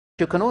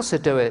You can also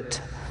do it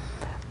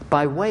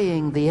by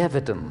weighing the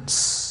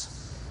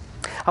evidence.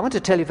 I want to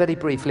tell you very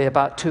briefly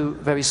about two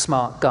very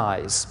smart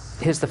guys.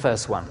 Here's the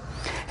first one.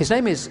 His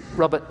name is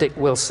Robert Dick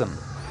Wilson.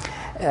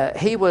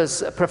 He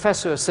was a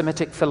professor of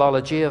Semitic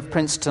philology of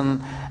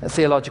Princeton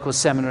Theological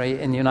Seminary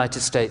in the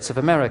United States of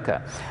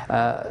America.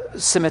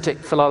 Semitic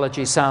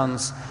philology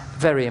sounds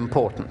very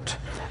important.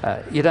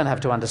 You don't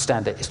have to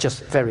understand it, it's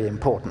just very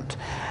important.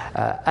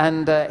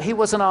 And he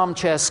was an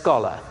armchair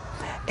scholar.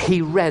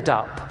 He read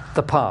up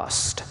the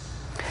past.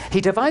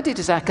 He divided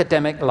his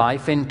academic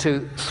life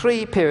into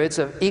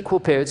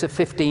equal periods of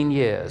 15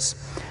 years.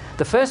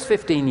 The first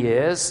 15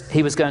 years,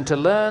 he was going to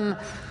learn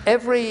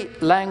every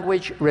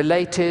language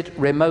related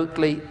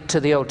remotely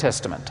to the Old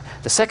Testament.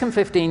 The second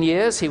 15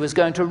 years, he was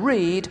going to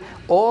read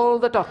all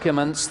the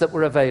documents that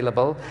were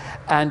available,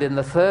 and in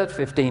the third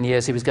 15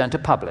 years, he was going to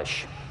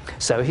publish.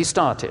 So he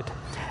started.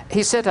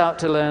 He set out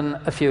to learn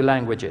a few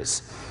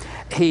languages.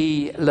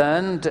 He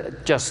learned,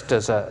 just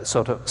as a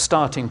sort of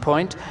starting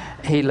point,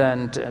 he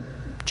learned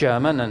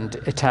German and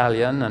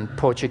Italian and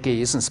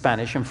Portuguese and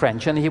Spanish and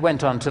French, and he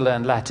went on to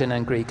learn Latin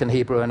and Greek and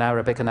Hebrew and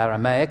Arabic and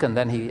Aramaic, and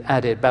then he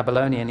added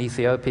Babylonian,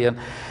 Ethiopian,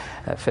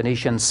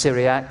 Phoenician,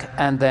 Syriac,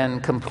 and then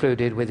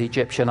concluded with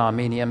Egyptian,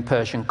 Armenian,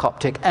 Persian,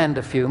 Coptic, and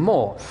a few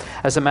more.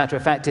 As a matter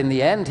of fact, in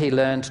the end, he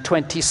learned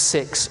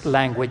 26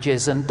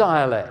 languages and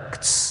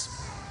dialects.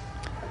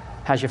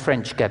 How's your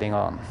French getting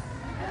on?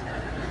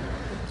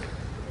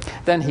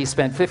 Then he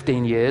spent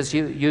 15 years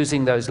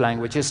using those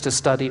languages to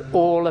study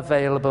all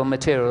available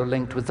material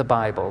linked with the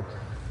Bible,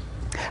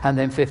 and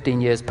then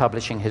 15 years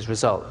publishing his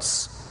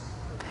results.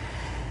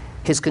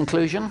 His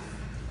conclusion?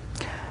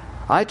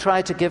 I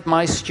try to give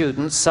my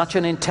students such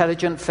an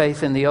intelligent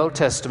faith in the Old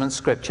Testament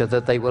scripture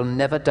that they will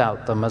never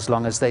doubt them as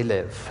long as they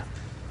live.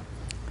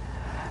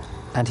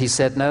 And he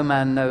said, no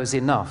man knows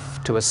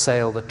enough to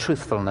assail the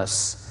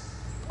truthfulness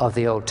of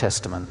the Old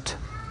Testament.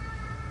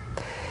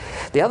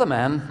 The other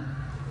man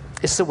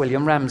is Sir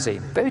William Ramsay.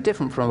 Very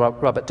different from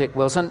Robert Dick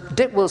Wilson.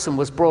 Dick Wilson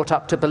was brought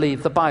up to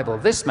believe the Bible.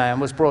 This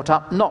man was brought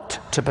up not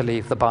to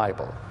believe the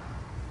Bible.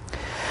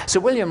 Sir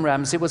William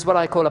Ramsay was what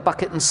I call a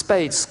bucket and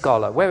spade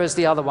scholar. Whereas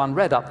the other one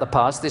read up the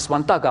past, this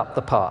one dug up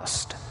the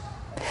past.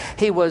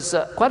 He was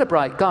quite a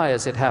bright guy,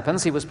 as it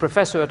happens. He was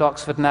professor at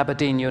Oxford and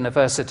Aberdeen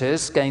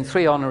universities, gained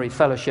 3 honorary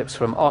fellowships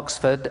from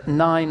Oxford,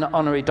 9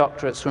 honorary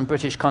doctorates from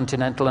British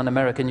continental and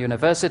American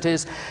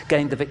universities,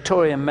 gained the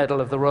Victoria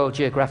Medal of the Royal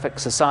Geographic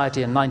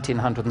Society in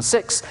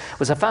 1906,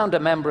 was a founder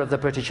member of the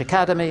British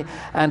Academy,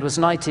 and was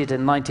knighted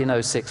in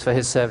 1906 for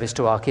his service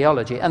to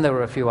archaeology. And there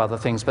were a few other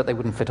things, but they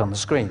wouldn't fit on the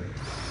screen.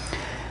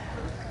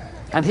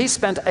 And he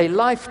spent a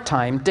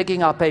lifetime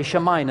digging up Asia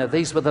Minor.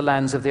 These were the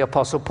lands of the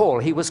Apostle Paul.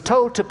 He was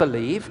told to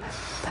believe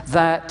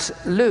that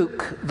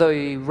Luke,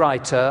 the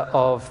writer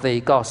of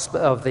the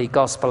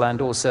Gospel and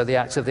also the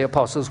Acts of the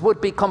Apostles,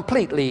 would be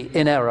completely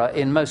in error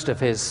in most of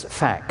his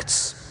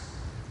facts.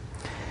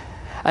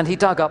 And he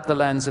dug up the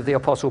lands of the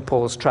Apostle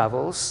Paul's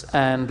travels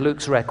and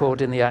Luke's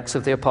record in the Acts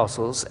of the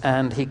Apostles,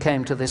 and he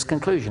came to this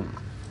conclusion.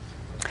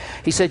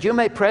 He said, you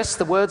may press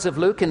the words of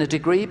Luke in a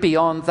degree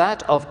beyond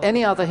that of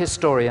any other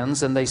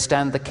historians, and they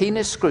stand the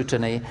keenest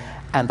scrutiny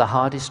and the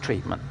hardest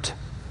treatment.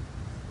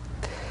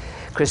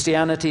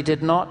 Christianity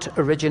did not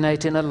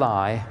originate in a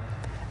lie,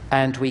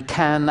 and we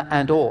can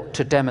and ought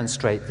to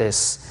demonstrate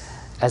this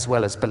as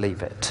well as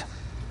believe it.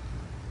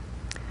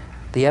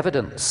 The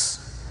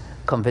evidence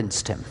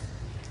convinced him.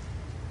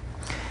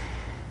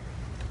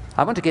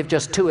 I want to give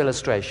just 2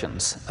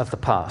 illustrations of the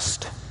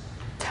past.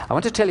 I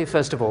want to tell you,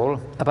 first of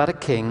all, about a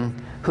king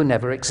who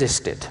never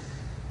existed.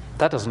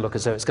 That doesn't look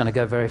as though it's going to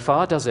go very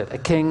far, does it? A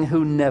king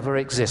who never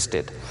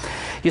existed.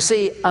 You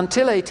see,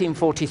 until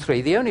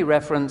 1843, the only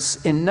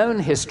reference in known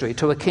history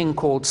to a king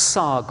called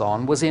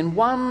Sargon was in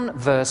one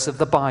verse of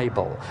the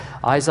Bible,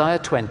 Isaiah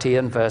 20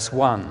 and verse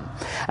 1.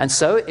 And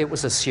so it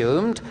was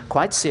assumed,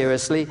 quite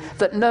seriously,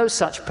 that no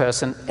such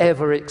person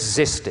ever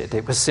existed.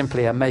 It was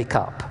simply a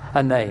make-up,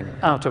 a name,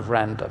 out of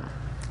random.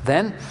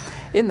 Then,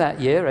 in that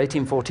year,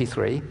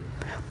 1843,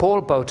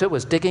 Paul Boter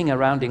was digging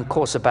around in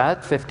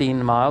Khorsabad,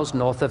 15 miles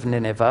north of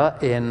Nineveh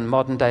in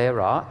modern-day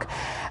Iraq,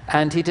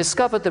 and he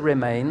discovered the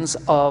remains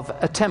of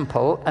a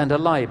temple and a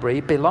library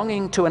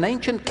belonging to an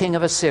ancient king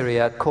of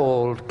Assyria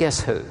called,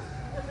 guess who?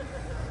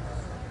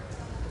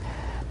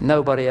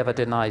 Nobody ever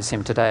denies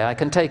him today. I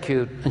can take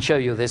you and show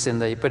you this in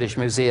the British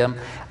Museum.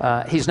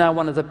 He's now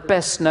one of the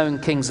best-known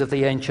kings of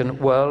the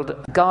ancient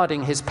world.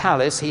 Guarding his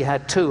palace, he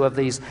had 2 of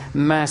these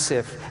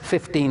massive,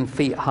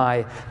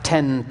 15-feet-high,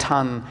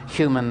 10-ton,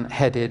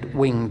 human-headed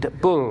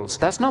winged bulls.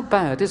 That's not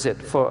bad, is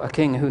it, for a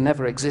king who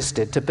never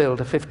existed to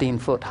build a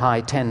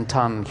 15-foot-high,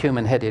 10-ton,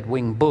 human-headed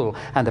winged bull,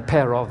 and a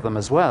pair of them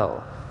as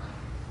well.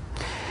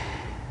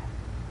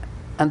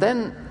 And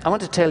then I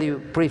want to tell you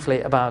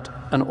briefly about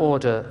an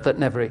order that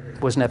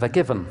was never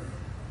given.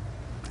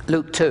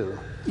 Luke 2.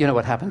 You know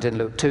what happened in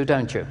Luke 2,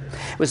 don't you?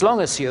 It was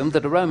long assumed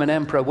that a Roman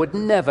emperor would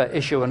never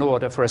issue an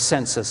order for a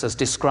census as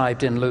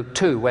described in Luke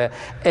 2, where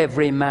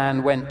every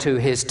man went to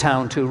his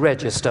town to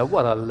register.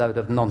 What a load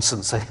of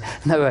nonsense.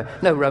 No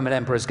Roman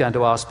emperor is going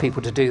to ask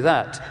people to do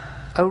that.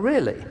 Oh,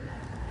 really?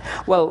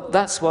 Well,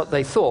 that's what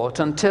they thought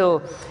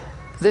until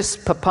this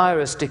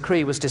papyrus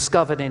decree was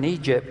discovered in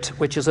Egypt,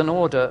 which is an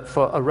order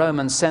for a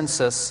Roman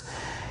census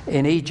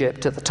in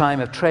Egypt at the time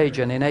of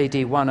Trajan in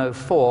AD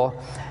 104,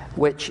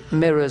 which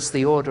mirrors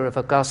the order of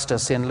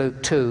Augustus in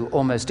Luke 2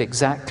 almost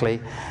exactly.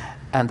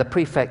 And the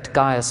prefect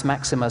Gaius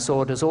Maximus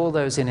orders all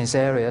those in his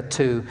area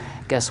to,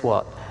 guess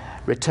what,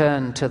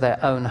 return to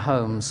their own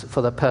homes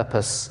for the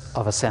purpose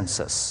of a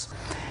census.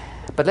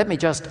 But let me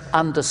just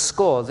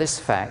underscore this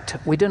fact.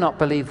 We do not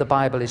believe the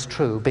Bible is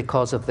true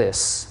because of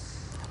this.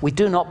 We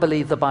do not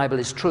believe the Bible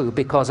is true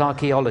because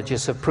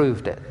archaeologists have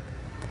proved it.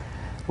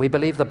 We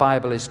believe the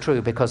Bible is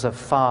true because of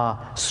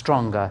far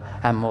stronger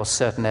and more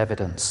certain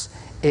evidence.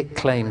 It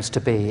claims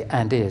to be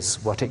and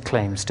is what it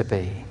claims to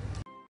be.